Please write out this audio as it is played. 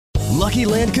Lucky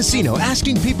Land Casino,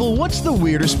 asking people, what's the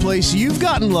weirdest place you've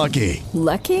gotten lucky?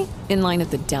 Lucky? In line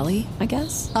at the deli, I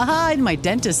guess? Aha, in my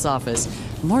dentist's office.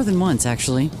 More than once,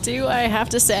 actually. Do I have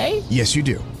to say? Yes, you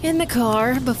do. In the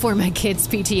car before my kids'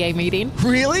 PTA meeting.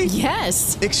 Really?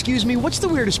 Yes. Excuse me, what's the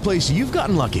weirdest place you've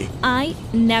gotten lucky? I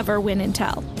never win and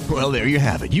tell. Well, there you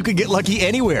have it. You can get lucky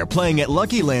anywhere, playing at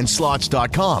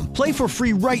LuckyLandSlots.com. Play for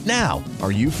free right now.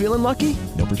 Are you feeling lucky?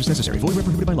 No purchase necessary. Void where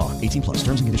prohibited by law. 18 plus.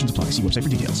 Terms and conditions apply. See website for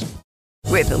details.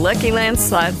 With the Lucky Land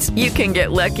Slots, you can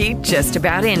get lucky just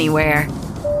about anywhere.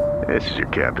 This is your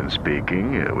captain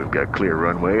speaking. We've got clear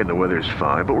runway and the weather's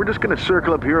fine, but we're just going to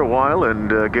circle up here a while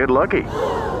and get lucky.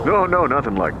 No,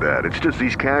 nothing like that. It's just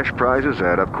these cash prizes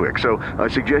add up quick. So I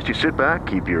suggest you sit back,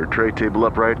 keep your tray table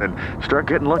upright, and start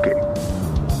getting lucky.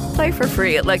 Play for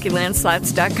free at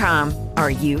LuckyLandSlots.com.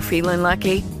 Are you feeling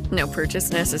lucky? No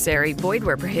purchase necessary. Void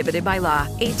where prohibited by law.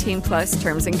 18 plus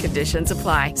terms and conditions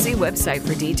apply. See website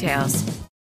for details.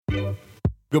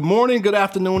 Good morning, good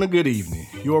afternoon, and good evening.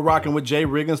 You are rocking with Jay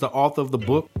Riggins, the author of the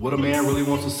book, What a Man Really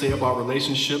Wants to Say About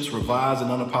Relationships, Revised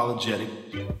and Unapologetic.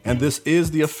 And this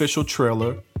is the official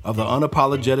trailer of the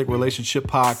Unapologetic Relationship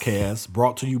Podcast,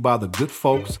 brought to you by the good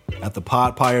folks at the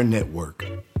Podpire Network.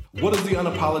 What is the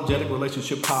Unapologetic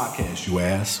Relationship Podcast, you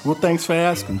ask? Well, thanks for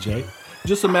asking, Jay.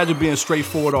 Just imagine being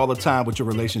straightforward all the time with your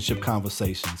relationship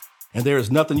conversations. And there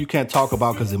is nothing you can't talk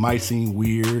about because it might seem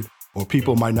weird, or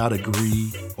people might not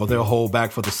agree, or they'll hold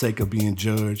back for the sake of being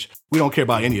judged. We don't care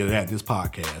about any of that in this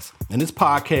podcast. In this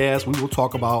podcast, we will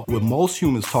talk about what most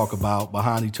humans talk about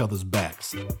behind each other's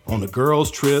backs. On the girls'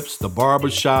 trips, the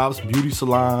barbershops, beauty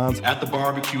salons, at the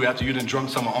barbecue after you done drunk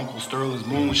some of Uncle Sterling's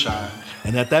moonshine.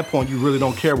 And at that point, you really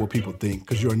don't care what people think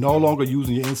because you're no longer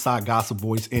using your inside gossip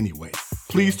voice anyway.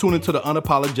 Please tune into the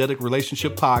Unapologetic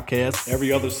Relationship Podcast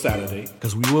every other Saturday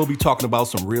because we will be talking about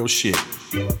some real shit.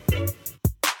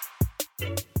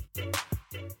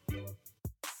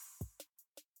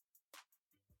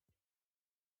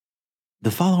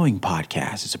 The following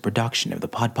podcast is a production of the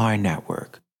Podpire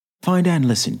Network. Find and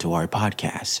listen to our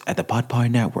podcasts at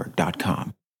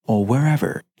thepodpirenetwork.com or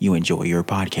wherever you enjoy your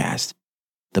podcast.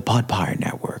 The Podpire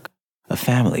Network, a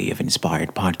family of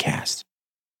inspired podcasts.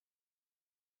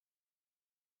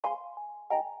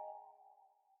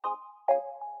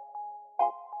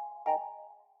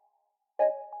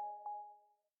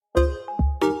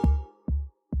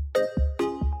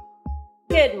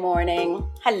 Good morning.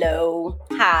 Hello.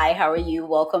 Hi, how are you?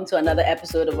 Welcome to another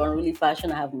episode of Unruly Fashion.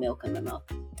 I have milk in my mouth.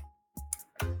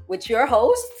 With your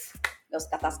hosts, los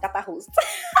Kata hosts,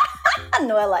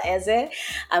 Noella Eze.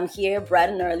 I'm here bright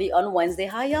and early on Wednesday.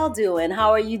 How y'all doing? How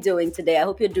are you doing today? I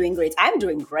hope you're doing great. I'm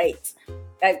doing great.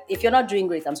 If you're not doing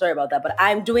great, I'm sorry about that, but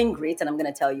I'm doing great and I'm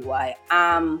going to tell you why.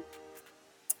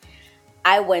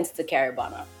 I went to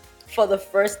Caribana for the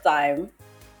first time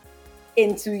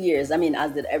in 2 years. I mean,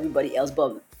 as did everybody else,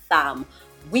 but fam,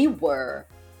 we were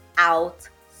outside.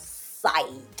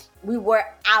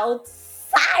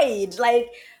 Like,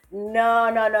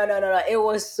 no. It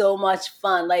was so much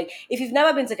fun. Like, if you've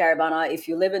never been to Caribana, if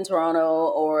you live in Toronto,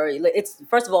 or it's,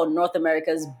 first of all, North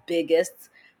America's biggest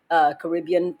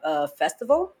Caribbean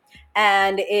festival.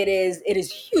 And it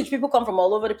is huge. People come from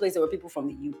all over the place. There were people from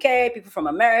the UK, people from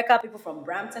America, people from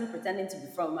Brampton pretending to be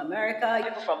from America,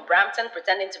 people from Brampton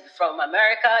pretending to be from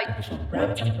America, people from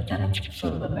Brampton pretending to be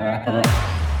from America.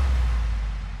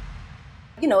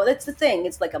 You know, that's the thing.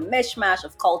 It's like a mishmash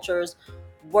of cultures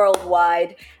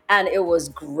worldwide. And it was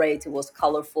great. It was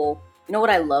colorful. You know what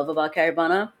I love about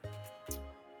Caribana?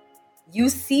 You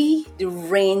see the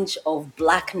range of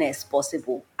blackness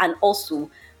possible. And also,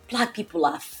 Black people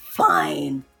are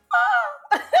fine.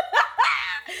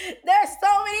 There's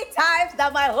so many times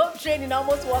that my home training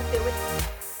almost walked away.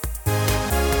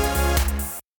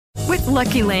 With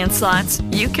Lucky Land Slots,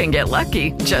 you can get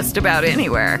lucky just about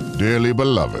anywhere. Dearly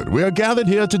beloved, we are gathered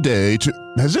here today to...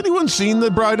 Has anyone seen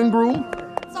the bride and groom?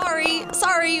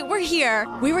 Sorry, we're here.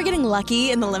 We were getting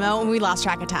lucky in the limo and we lost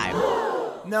track of time.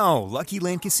 No, Lucky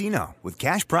Land Casino, with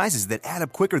cash prizes that add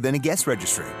up quicker than a guest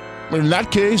registry. In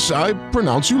that case, I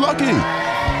pronounce you lucky.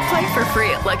 Play for free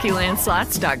at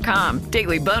LuckyLandSlots.com.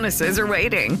 Daily bonuses are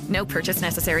waiting. No purchase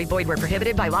necessary. Void where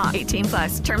prohibited by law. 18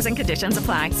 plus. Terms and conditions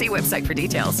apply. See website for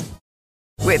details.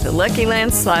 With the Lucky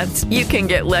Land Slots, you can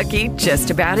get lucky just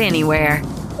about anywhere.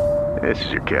 This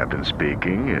is your captain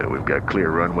speaking. We've got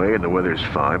clear runway and the weather's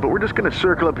fine, but we're just going to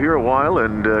circle up here a while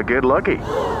and get lucky.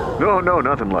 No,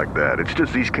 nothing like that. It's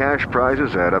just these cash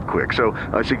prizes add up quick. So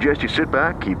I suggest you sit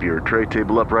back, keep your tray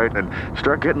table upright, and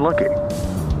start getting lucky.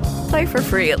 Play for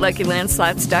free at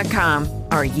LuckyLandSlots.com.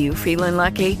 Are you feeling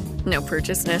lucky? No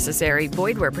purchase necessary.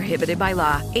 Void where prohibited by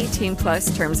law. 18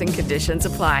 plus terms and conditions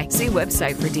apply. See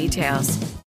website for details.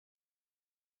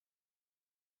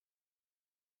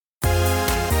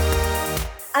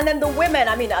 And then the women,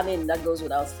 I mean, that goes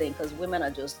without saying, because women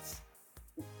are just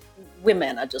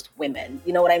women.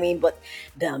 You know what I mean? But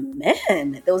the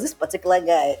men, there was this particular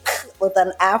guy with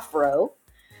an afro.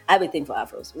 I have a thing for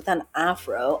afros. With an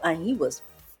afro, and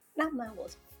that man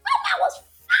was fine.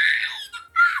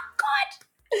 Oh, God.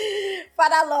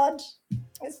 Father Lord,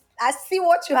 I see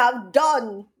what you have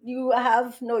done.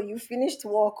 You finished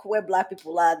work where Black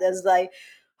people are. There's like,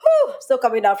 still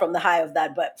coming down from the high of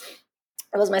that, but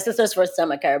it was my sister's first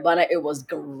time at Caribana. It was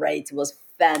great. It was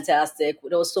fantastic.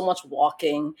 There was so much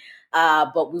walking,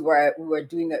 but we were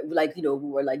doing it we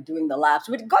were like doing the laps.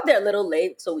 We got there a little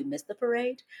late, so we missed the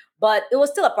parade. But it was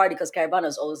still a party because Caribana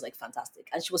is always like fantastic,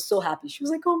 and she was so happy. She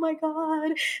was like, "Oh my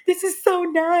God, this is so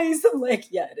nice." I'm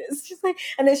like, "Yeah, it is." She's like,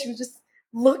 and then she was just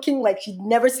looking like she'd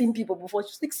never seen people before. She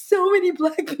was like, "So many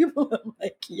Black people." I'm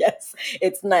like, "Yes,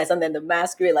 it's nice." And then the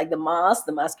masquerade, like the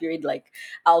masquerade, like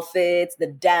outfits, the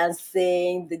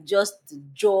dancing, the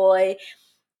joy.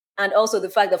 And also the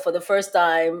fact that for the first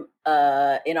time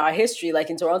in our history, like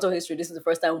in Toronto history, this is the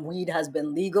first time weed has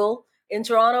been legal in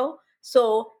Toronto.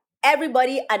 So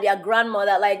everybody and their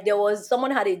grandmother, like there was someone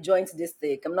had a joint this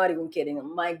thick. I'm not even kidding.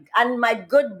 My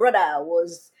good brother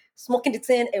was smoking the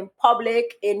thing in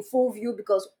public in full view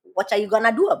because what are you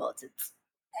gonna do about it?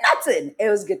 Nothing. It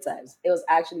was good times. It was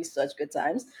actually such good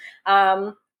times.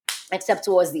 Except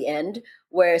towards the end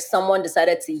where someone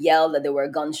decided to yell that there were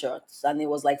gunshots and it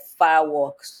was like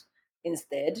fireworks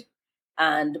instead.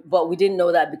 But we didn't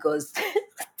know that because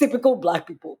typical Black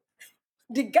people.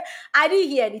 I didn't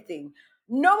hear anything.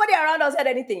 Nobody around us heard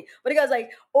anything. But the guy's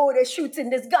like, "Oh, they're shooting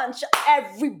this gunshot."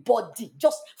 Everybody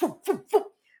just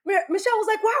Michelle was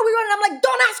like, "Why are we running?" I'm like,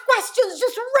 "Don't ask questions,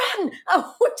 just run." And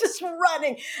we're just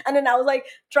running. And then I was like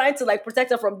trying to like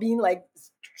protect her from being like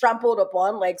trampled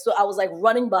upon. Like, so I was like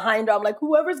running behind her. I'm like,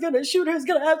 whoever's gonna shoot her is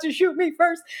gonna have to shoot me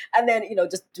first. And then,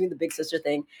 just doing the big sister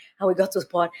thing. And we got to a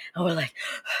spot and we're like,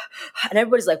 and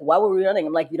everybody's like, "Why were we running?"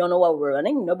 I'm like, "You don't know why we were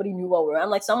running?" Nobody knew why we were running.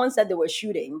 I'm like, someone said they were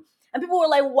shooting. And people were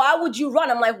like, "Why would you run?"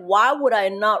 I'm like, "Why would I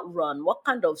not run? What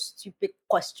kind of stupid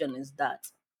question is that?"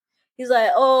 He's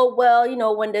like, "Oh,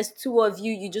 well, when there's two of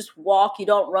you, you just walk, you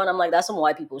don't run." I'm like, "That's some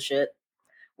white people shit.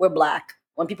 We're Black.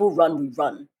 When people run, we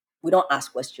run. We don't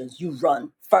ask questions. You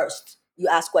run first. You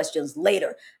ask questions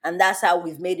later." And that's how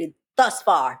we've made it thus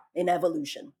far in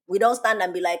evolution. We don't stand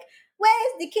and be like,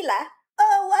 "Where's the killer?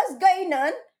 Oh, what's going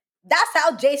on?" That's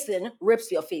how Jason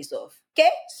rips your face off. Okay?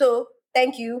 So,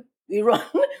 thank you. We run.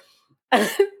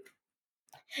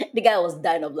 The guy was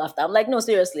dying of laughter. I'm like, "No,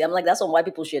 seriously." I'm like, "That's some white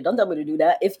people shit. Don't tell me to do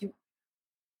that." If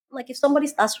somebody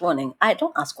starts running, I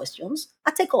don't ask questions.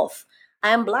 I take off. I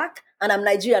am Black and I'm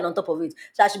Nigerian on top of it.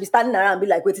 So I should be standing around and be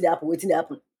like, waiting to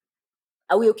happen.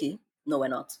 Are we okay? No, we're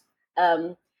not.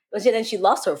 But then she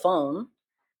lost her phone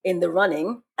in the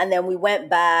running. And then we went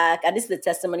back. And this is the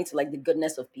testimony to like the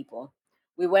goodness of people.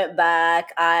 We went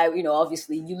back.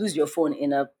 Obviously you lose your phone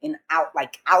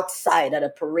outside at a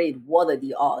parade. What are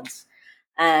the odds?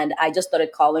 And I just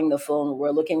started calling the phone. We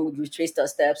retraced our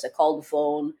steps. I called the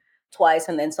phone twice,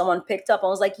 and then someone picked up and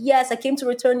was like, "Yes, I came to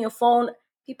return your phone."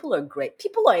 People are great.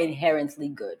 People are inherently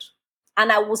good.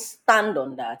 And I will stand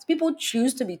on that. People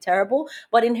choose to be terrible,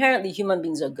 but inherently human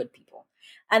beings are good people.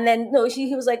 And then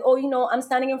he was like, "Oh, I'm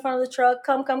standing in front of the truck.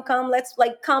 Come. Let's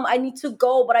come. I need to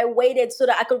go, but I waited so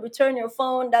that I could return your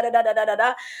phone. Da da da da da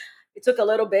da." It took a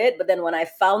little bit, but then when I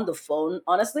found the phone,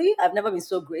 honestly, I've never been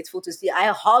so grateful to see. I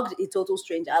hugged a total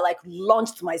stranger. I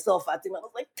launched myself at him. I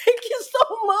was like, "Thank you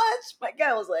so much." My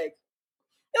guy was like,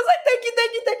 "Thank you.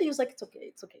 He was like, It's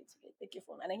okay. Take your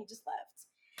phone." And then he just left.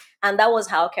 And that was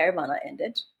how Caribana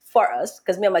ended for us.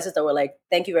 Because me and my sister were like,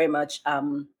 "Thank you very much.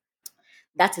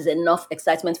 That is enough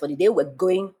excitement for the day. We're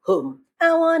going home.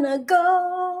 I want to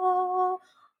go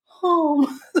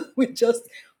home."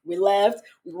 We left,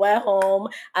 we went home.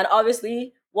 And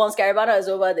obviously, once Caribana is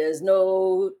over, there's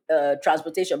no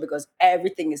transportation because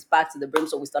everything is packed to the brim.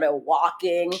 So we started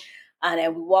walking. And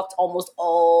then we walked almost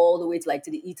all the way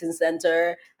to the Eaton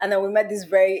Center. And then we met this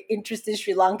very interesting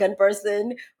Sri Lankan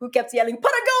person who kept yelling,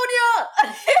 "Patagonia!"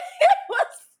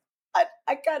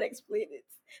 I can't explain it.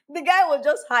 The guy was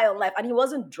just high on life and he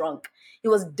wasn't drunk. He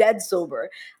was dead sober.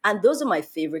 And those are my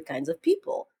favorite kinds of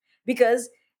people because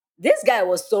this guy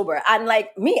was sober. And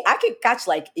like me, I could catch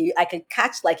a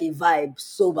vibe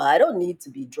sober. I don't need to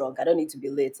be drunk. I don't need to be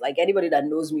lit. Like anybody that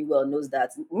knows me well knows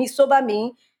that sober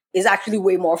me is actually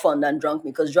way more fun than drunk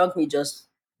me because drunk me just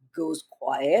goes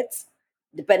quiet.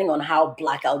 depending on how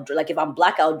blackout, like if I'm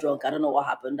blackout drunk, I don't know what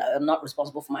happened. I'm not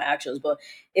responsible for my actions. But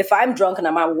if I'm drunk and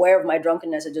I'm aware of my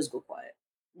drunkenness, I just go quiet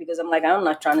because I'm like, I'm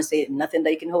not trying to say nothing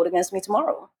that you can hold against me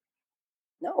tomorrow.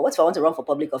 No, what's if I want to run for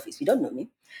public office? You don't know me.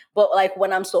 But like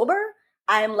when I'm sober,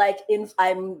 I'm like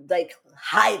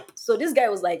hype. So this guy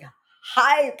was like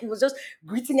hype. He was just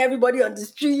greeting everybody on the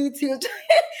street. He was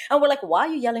and we're like, why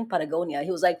are you yelling Patagonia? He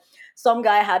was like, some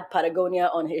guy had Patagonia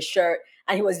on his shirt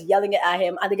and he was yelling it at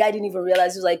him. And the guy didn't even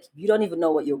realize. He was like, you don't even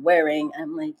know what you're wearing.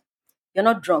 I'm like, you're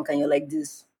not drunk and you're like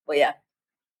this. But yeah,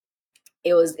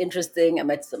 it was interesting. I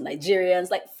met some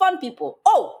Nigerians, like fun people.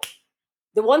 Oh,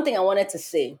 the one thing I wanted to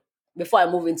say before I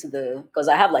move into because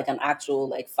I have like an actual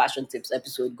like fashion tips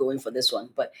episode going for this one,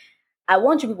 but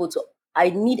I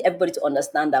need everybody to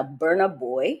understand that Burna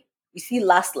Boy, you see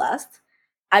last,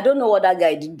 I don't know what that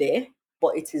guy did there,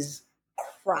 but it is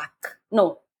crack.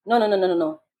 No.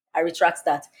 I retract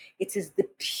that. It is the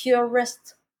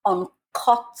purest,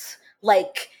 uncut,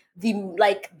 like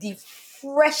the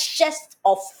freshest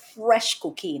of fresh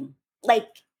cocaine. Like,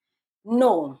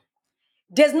 no.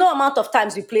 There's no amount of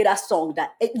times we play that song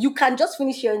that you can just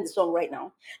finish hearing the song right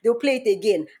now. They'll play it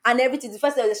again and everything. The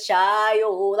first time is shy,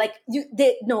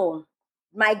 no.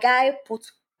 My guy put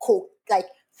coke, like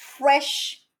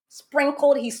fresh,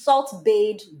 sprinkled his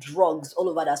salt-bathed drugs all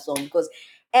over that song because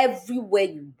everywhere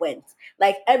you went,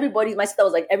 like my sister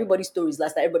was like, everybody's stories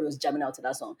last night, everybody was jamming out to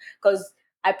that song because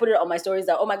I put it on my stories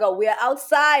that, oh my God, we are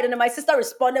outside. And then my sister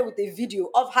responded with a video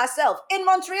of herself in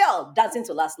Montreal dancing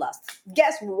to Last.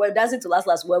 Guess we were dancing to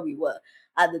Last where we were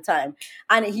at the time.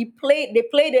 And they played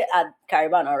it at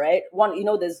Caribana, right?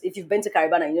 If you've been to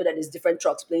Caribana, you know that there's different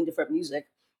trucks playing different music.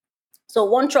 So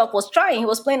one truck was he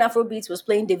was playing Afrobeats, was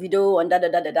playing Davido and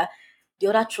da-da-da-da-da. The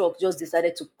other truck just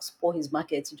decided to spoil his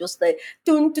market. He just like,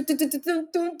 dun, dun, dun, dun, dun, dun,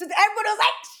 dun, dun. Everybody was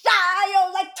like,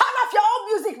 shy, like, turn off your own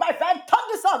music, my friend. Turn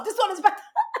this off. This one is better.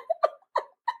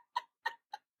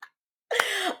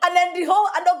 And then the whole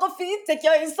Anogofi, take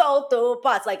your insult to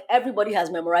parts. Like, everybody has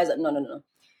memorized that. No.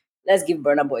 Let's give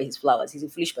Burna Boy his flowers. He's a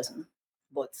foolish person.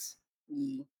 But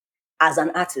as an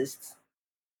artist,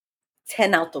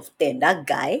 10 out of 10. That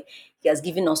guy, he has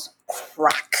given us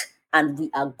crack. And we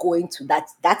are going to that.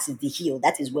 That's the hill.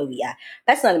 That is where we are.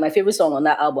 Personally, my favorite song on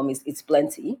that album is It's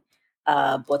Plenty.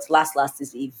 But Last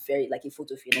is a very, like a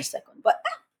photo finish second. But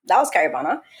that was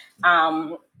Caribana.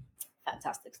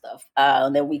 Fantastic stuff.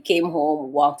 And then we came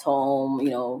home, walked home, we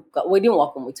didn't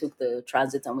walk home. We took the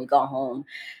transit and we got home.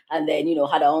 And then,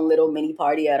 had our own little mini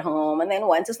party at home and then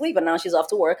went to sleep. And now she's off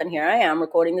to work. And here I am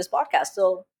recording this podcast.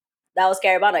 So that was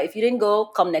Caribana. If you didn't go,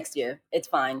 come next year. It's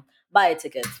fine. Buy a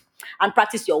ticket. And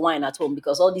practice your wine at home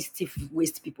because all these stiff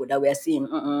waist people that we are seeing,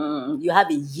 you have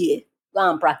a year. Go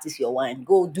and practice your wine.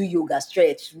 Go do yoga,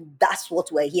 stretch. That's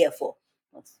what we're here for.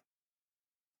 What's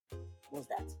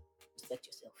that? Respect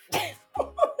yourself.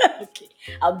 Okay,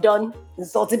 I'm done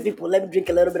insulting people. Let me drink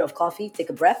a little bit of coffee,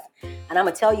 take a breath, and I'm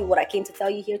going to tell you what I came to tell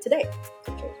you here today.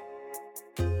 Okay.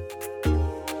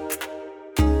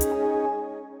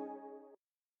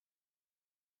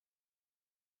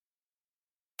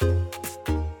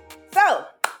 So,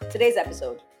 today's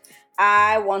episode,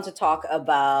 I want to talk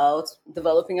about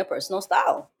developing a personal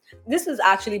style. This is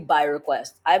actually by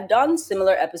request. I've done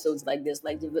similar episodes like this,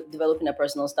 like developing a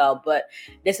personal style, but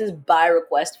this is by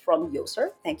request from Yoser.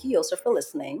 Thank you, Yoser, for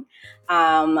listening.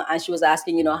 And she was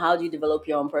asking, how do you develop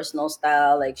your own personal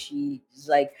style? Like, she's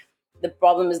like, the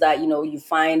problem is that, you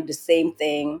find the same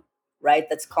thing, right,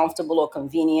 that's comfortable or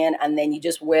convenient, and then you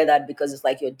just wear that because it's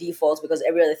like your default, because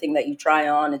every other thing that you try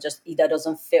on, it just either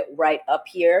doesn't fit right up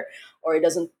here or it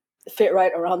doesn't fit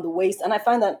right around the waist. And I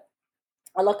find that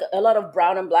a lot of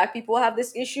brown and black people have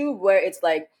this issue where it's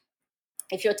like,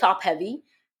 if you're top heavy,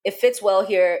 it fits well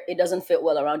here, it doesn't fit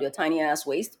well around your tiny ass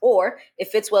waist, or it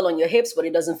fits well on your hips, but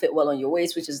it doesn't fit well on your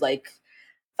waist, which is like,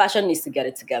 fashion needs to get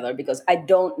it together, because I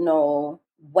don't know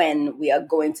when we are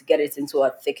going to get it into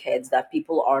our thick heads that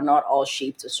people are not all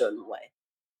shaped a certain way.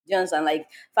 Do you understand? Like,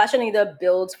 fashion either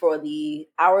builds for the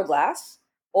hourglass,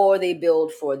 or they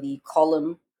build for the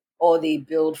column, or they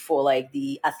build for like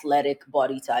the athletic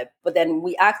body type. But then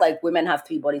we act like women have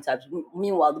 3 body types.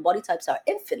 Meanwhile, the body types are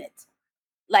infinite.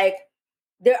 Like,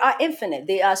 they are infinite.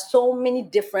 There are so many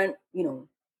different,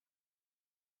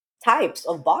 types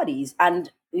of bodies.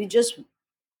 And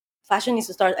fashion needs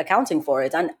to start accounting for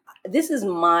it. And this is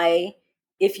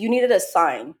if you needed a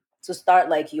sign to start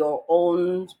like your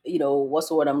own, what's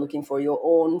the word I'm looking for? Your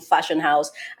own fashion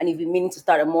house. And you've been meaning to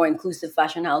start a more inclusive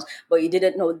fashion house, but you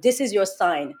didn't know, this is your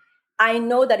sign. I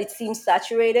know that it seems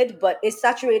saturated, but it's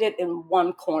saturated in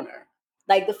one corner.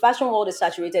 Like, the fashion world is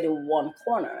saturated in one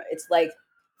corner. It's like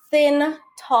thin,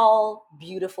 tall,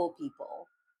 beautiful people.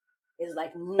 is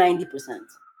like 90%.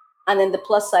 And then the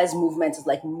plus size movement is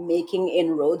like making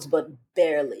inroads, but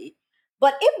barely.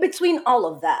 But in between all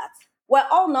of that, we're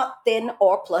all not thin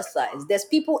or plus size. There's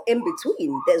people in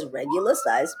between. There's regular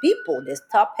size people. There's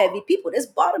top heavy people. There's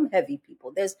bottom heavy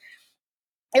people. There's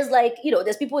like,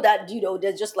 there's people that,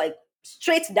 they're just like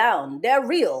straight down. They're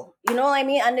real. You know what I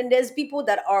mean? And then there's people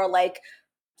that are like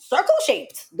circle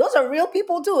shaped. Those are real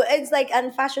people too. It's like,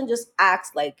 and fashion just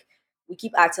acts like, we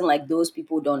keep acting like those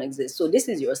people don't exist. So this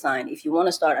is your sign. If you want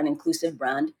to start an inclusive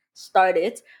brand, start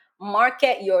it.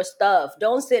 Market your stuff.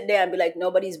 Don't sit there and be like,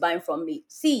 nobody's buying from me.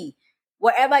 See,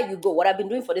 wherever you go, what I've been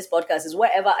doing for this podcast is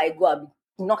wherever I go, I'll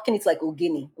be knocking it like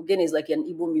Ogini. Ogini is like an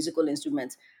Igbo musical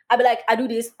instrument. I'll be like, I do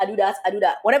this, I do that, I do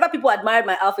that. Whenever people admired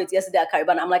my outfits yesterday at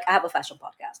Caribana, I'm like, I have a fashion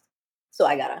podcast. So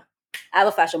I have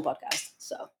a fashion podcast.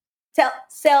 So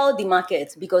sell the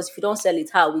market, because if you don't sell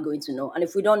it, how are we going to know? And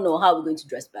if we don't know, how are we going to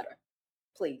dress better?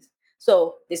 Please.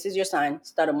 So this is your sign.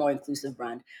 Start a more inclusive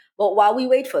brand. But while we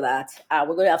wait for that,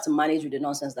 we're going to have to manage with the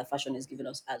nonsense that fashion is giving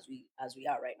us as we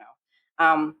are right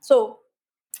now. So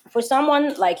for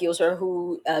someone like you, sir,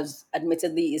 who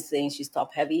admittedly is saying she's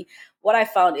top heavy, what I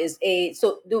found is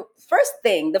the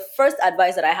first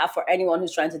advice that I have for anyone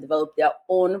who's trying to develop their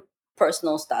own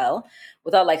personal style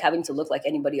without like having to look like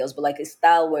anybody else, but like a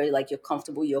style where like you're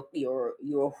comfortable,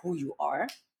 you're who you are,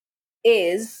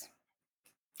 is,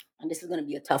 and this is going to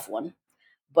be a tough one,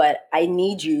 but I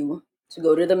need you to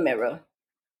go to the mirror,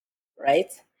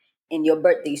 right, in your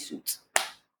birthday suit,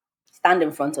 stand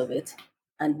in front of it,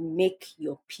 and make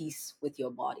your peace with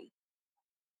your body.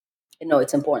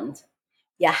 It's important.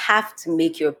 You have to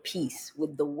make your peace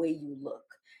with the way you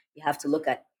look. You have to look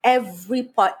at every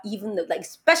part, even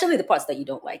especially the parts that you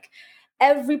don't like.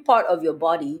 Every part of your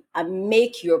body, and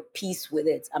make your peace with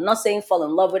it. I'm not saying fall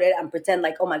in love with it and pretend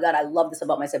like, oh my God, I love this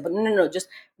about myself. But no. Just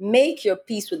make your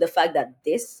peace with the fact that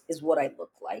this is what I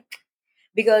look like.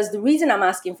 Because the reason I'm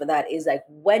asking for that is like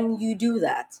when you do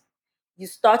that, you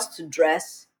start to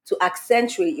dress to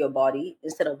accentuate your body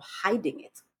instead of hiding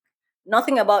it.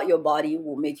 Nothing about your body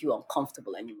will make you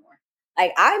uncomfortable anymore.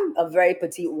 Like, I'm a very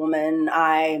petite woman.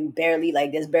 I'm barely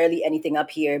there's barely anything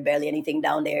up here, barely anything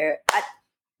down there.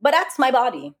 But that's my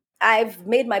body. I've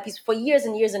made my peace for years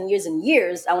and years and years and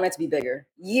years. I wanted to be bigger.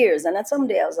 Years. And then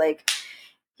someday I was like,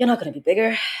 you're not going to be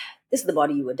bigger. This is the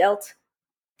body you were dealt.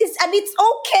 And it's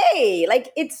okay.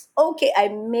 Like, it's okay. I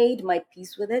made my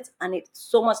peace with it. And it's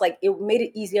so much it made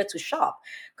it easier to shop.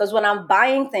 Because when I'm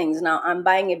buying things now, I'm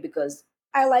buying it because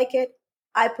I like it.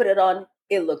 I put it on.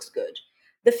 It looks good.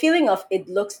 The feeling of it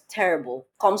looks terrible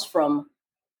comes from,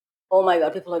 oh my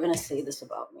God, people are going to say this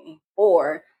about me.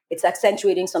 Or it's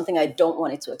accentuating something I don't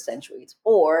want it to accentuate.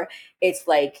 Or it's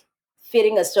like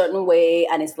fitting a certain way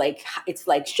and it's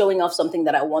like showing off something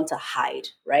that I want to hide,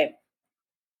 right?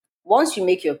 Once you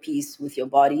make your peace with your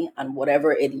body and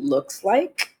whatever it looks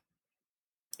like,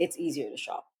 it's easier to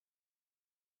shop.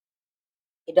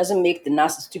 It doesn't make the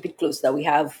nasty, stupid clothes that we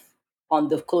have on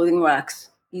the clothing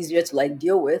racks easier to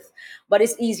deal with, but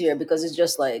it's easier because it's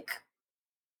just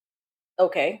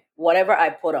okay, whatever I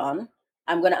put on,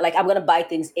 I'm gonna buy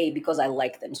things because I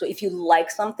like them. So if you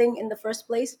like something in the first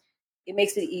place, it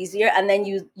makes it easier, and then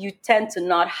you tend to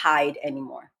not hide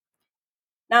anymore.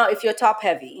 Now, if you're top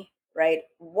heavy, right,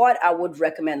 what I would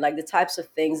recommend, the types of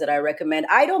things that I recommend,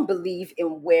 I don't believe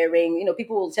in wearing,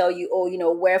 people will tell you,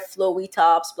 wear flowy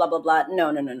tops, blah, blah, blah.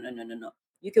 No.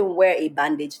 You can wear a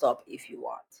bandage top if you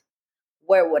want.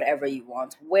 Wear whatever you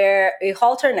want. Wear a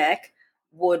halter neck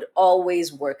would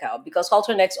always work out because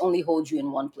halter necks only hold you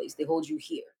in one place. They hold you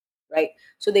here, right?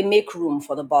 So they make room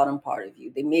for the bottom part of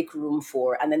you. They make room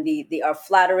and then they are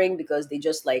flattering because they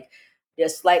just they're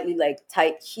slightly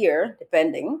tight here,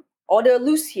 depending, or they're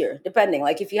loose here, depending.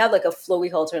 If you have a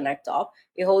flowy halter neck top,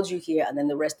 it holds you here and then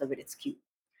the rest of it's cute.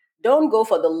 Don't go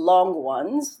for the long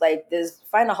ones.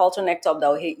 Find a halter neck top that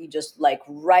will hit you just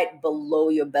right below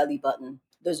your belly button.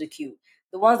 Those are cute.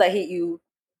 The ones that hit you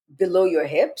below your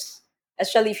hips,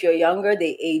 especially if you're younger,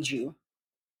 they age you.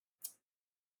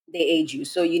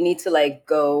 So you need to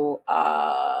go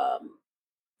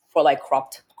for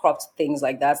cropped things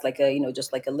like that. It's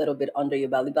just a little bit under your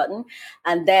belly button.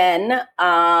 And then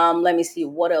let me see,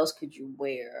 what else could you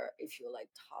wear if you're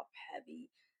top heavy?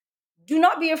 Do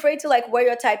not be afraid to wear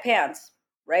your tight pants,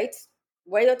 right?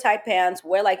 Wear your tight pants,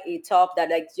 wear a top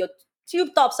that your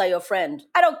tube tops are your friend.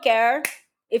 I don't care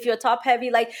if you're top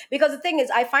heavy, because the thing is,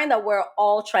 I find that we're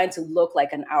all trying to look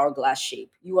like an hourglass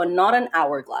shape. You are not an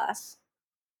hourglass,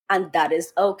 and that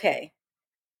is okay,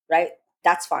 right?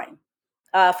 That's fine.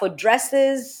 For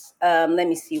dresses, let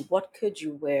me see, what could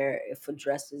you wear for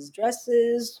dresses?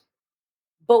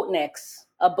 boat necks.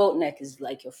 A boat neck is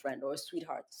like your friend or a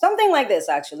sweetheart. Something like this,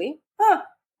 actually. Huh.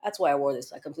 That's why I wore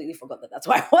this. I completely forgot that that's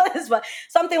why I wore this. But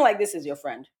something like this is your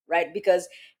friend, right? Because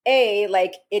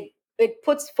like it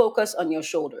puts focus on your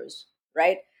shoulders,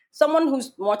 right? Someone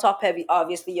who's more top heavy,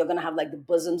 obviously, you're gonna have like the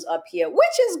bosoms up here,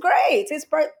 which is great. It's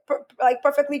like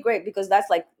perfectly great because that's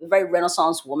like very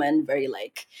Renaissance woman, very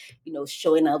like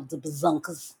showing out the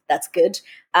bazunkas. That's good.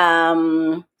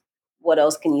 What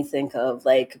else can you think of?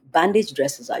 Like bandage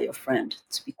dresses are your friend,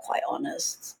 to be quite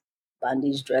honest.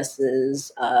 Bandage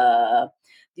dresses.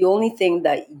 The only thing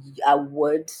that I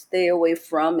would stay away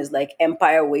from is like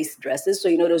empire waist dresses.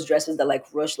 So those dresses that like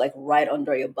rush like right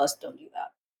under your bust. Don't do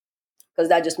that because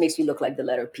that just makes you look like the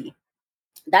letter P.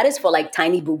 That is for like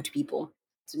tiny boobed people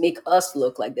to make us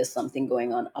look like there's something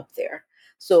going on up there.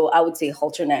 So I would say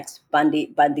halter necks,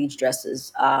 bandage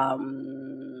dresses.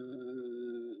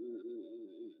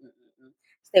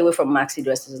 Stay away from maxi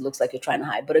dresses. It looks like you're trying to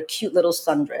hide, but a cute little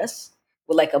sundress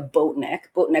with like a boat neck.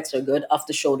 Boat necks are good. Off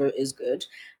the shoulder is good.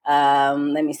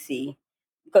 Let me see,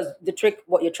 because the trick,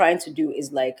 what you're trying to do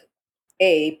is like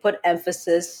put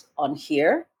emphasis on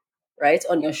here, right,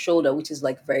 on your shoulder, which is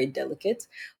like very delicate,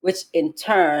 which in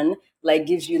turn like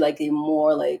gives you like a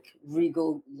more like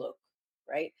regal look,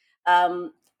 right?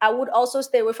 I would also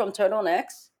stay away from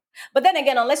turtlenecks. But then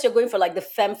again, unless you're going for like the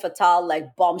femme fatale,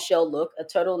 like bombshell look, a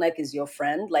turtleneck is your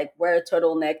friend. Like wear a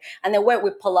turtleneck and then wear it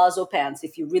with palazzo pants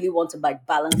if you really want to like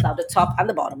balance out the top and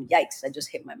the bottom. Yikes, I just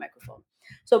hit my microphone.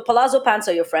 So palazzo pants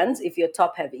are your friends if you're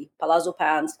top heavy. Palazzo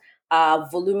pants,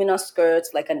 voluminous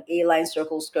skirts, like an A-line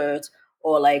circle skirt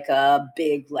or like a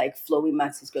big like flowy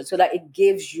maxi skirt so that it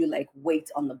gives you like weight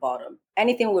on the bottom.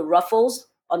 Anything with ruffles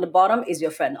on the bottom is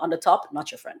your friend. On the top, not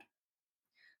your friend.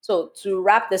 So to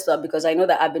wrap this up, because I know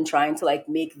that I've been trying to like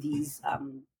make these,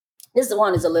 this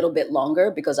one is a little bit longer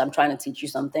because I'm trying to teach you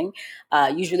something.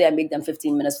 Usually I make them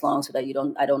 15 minutes long so that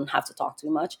I don't have to talk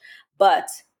too much. But,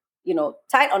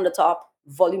 tight on the top,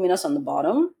 voluminous on the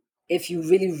bottom. If you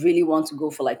really, really want to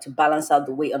go for like to balance out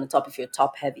the weight on the top, if you're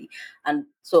top heavy. And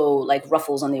so like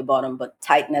ruffles on your bottom, but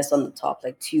tightness on the top,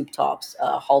 like tube tops,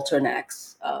 halter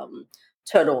necks,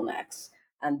 turtlenecks.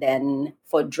 And then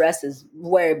for dresses,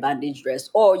 wear a bandage dress.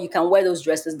 Or you can wear those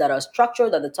dresses that are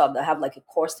structured at the top that have like a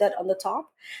corset on the top.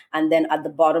 And then at the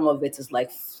bottom of it is like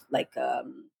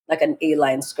an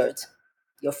A-line skirt.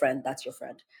 Your friend, that's your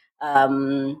friend.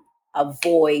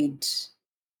 Avoid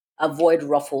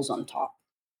ruffles on top.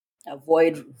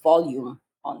 Avoid volume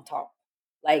on top.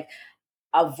 Like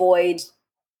avoid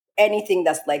anything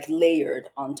that's like layered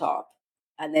on top.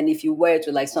 And then if you wear it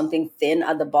with like something thin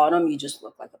at the bottom, you just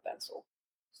look like a pencil.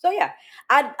 So yeah,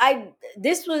 I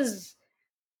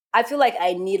feel like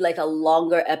I need like a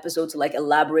longer episode to like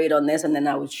elaborate on this, and then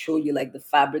I would show you like the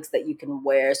fabrics that you can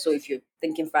wear. So if you're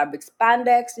thinking fabric,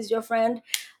 spandex is your friend,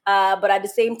 but at the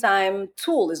same time,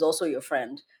 tulle is also your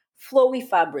friend. Flowy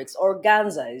fabrics,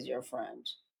 organza is your friend.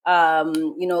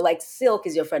 Like silk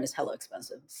is your friend. Is hella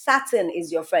expensive. Satin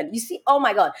is your friend. You see, oh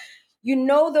my god,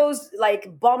 those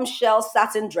like bombshell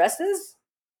satin dresses.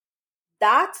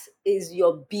 That is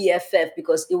your BFF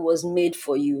because it was made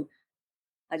for you.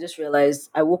 I just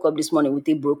realized I woke up this morning with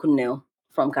a broken nail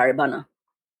from Caribana.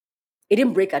 It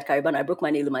didn't break at Caribana. I broke my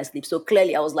nail in my sleep. So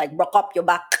clearly I was like, broke up your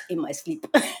back in my sleep.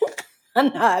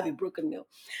 And now I have a broken nail.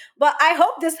 But I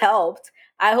hope this helped.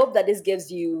 I hope that this gives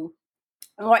you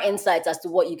more insights as to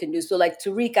what you can do. So like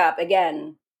to recap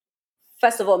again,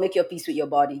 first of all, make your peace with your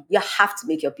body. You have to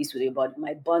make your peace with your body.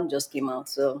 My bun just came out,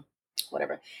 so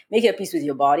whatever. Make your peace with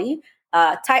your body.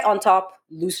 Tight on top,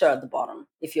 looser at the bottom.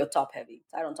 If you're top heavy,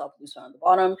 tight on top, looser on the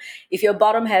bottom. If you're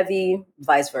bottom heavy,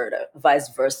 vice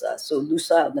versa. So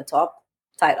looser on the top,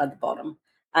 tight at the bottom.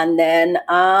 And then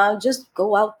just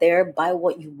go out there, buy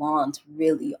what you want,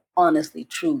 really, honestly,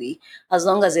 truly. As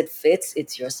long as it fits,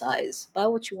 it's your size. Buy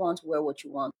what you want, wear what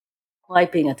you want. Why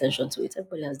paying attention to it?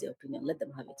 Everybody has their opinion. Let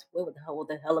them have it. Wear what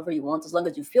the hell ever you want. As long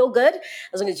as you feel good,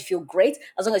 as long as you feel great,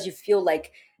 as long as you feel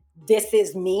like this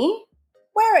is me,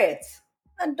 wear it.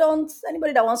 And don't,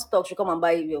 anybody that wants to talk should come and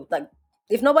buy you. Like,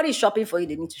 if nobody's shopping for you,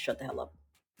 they need to shut the hell up.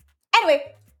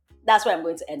 Anyway, that's where I'm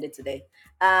going to end it today.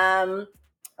 I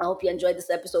hope you enjoyed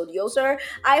this episode, yo, sir.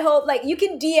 I hope, like, you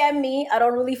can DM me at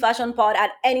Unruly Fashion Pod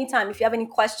at any time if you have any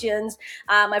questions.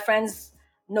 My friends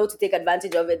know to take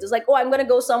advantage of it. It's like, oh, I'm going to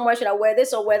go somewhere. Should I wear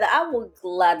this or wear that? I will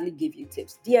gladly give you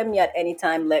tips. DM me at any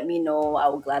time. Let me know. I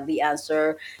will gladly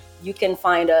answer. You can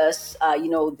find us, you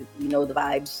know the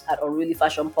vibes, at Unruly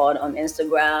Fashion Pod on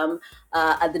Instagram,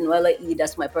 at the Noella E,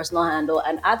 that's my personal handle,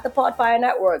 and at the Podfire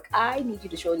Network. I need you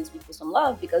to show these people some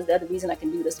love because they're the reason I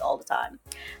can do this all the time.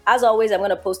 As always, I'm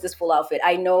going to post this full outfit.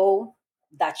 I know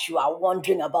that you are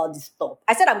wondering about this top.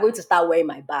 I said I'm going to start wearing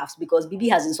my baths because BB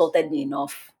has insulted me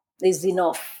enough. It's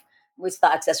enough. I'm going to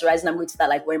start accessorizing. I'm going to start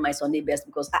like wearing my Sunday best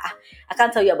because I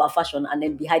can't tell you about fashion and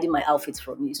then be hiding my outfits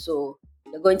from you. So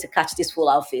you're going to catch this full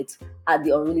outfit at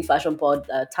the Unruly Fashion Pod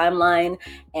timeline.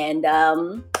 And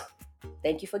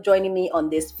thank you for joining me on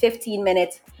this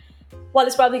 15-minute. Well,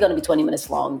 it's probably going to be 20 minutes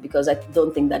long because I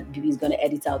don't think that BB is going to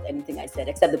edit out anything I said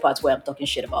except the parts where I'm talking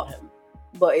shit about him.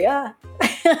 But yeah,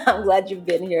 I'm glad you've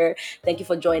been here. Thank you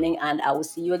for joining, and I will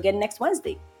see you again next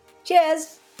Wednesday.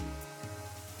 Cheers.